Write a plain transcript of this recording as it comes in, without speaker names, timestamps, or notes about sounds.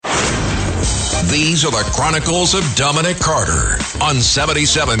These are the Chronicles of Dominic Carter on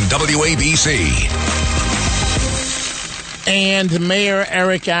 77 WABC. And Mayor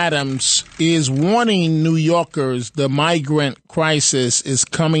Eric Adams is warning New Yorkers the migrant crisis is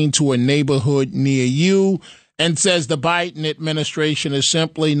coming to a neighborhood near you, and says the Biden administration is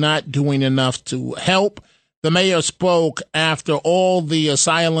simply not doing enough to help. The mayor spoke after all the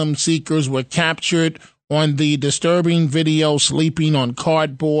asylum seekers were captured on the disturbing video sleeping on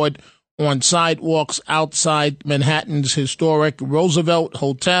cardboard on sidewalks outside Manhattan's historic Roosevelt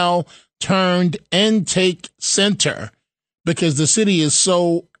Hotel turned intake center because the city is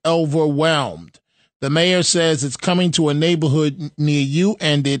so overwhelmed. The mayor says it's coming to a neighborhood near you,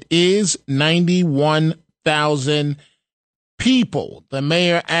 and it is 91,000 people. The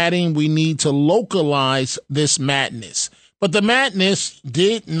mayor adding we need to localize this madness. But the madness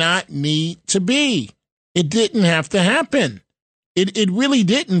did not need to be. It didn't have to happen. It really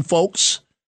didn't, folks.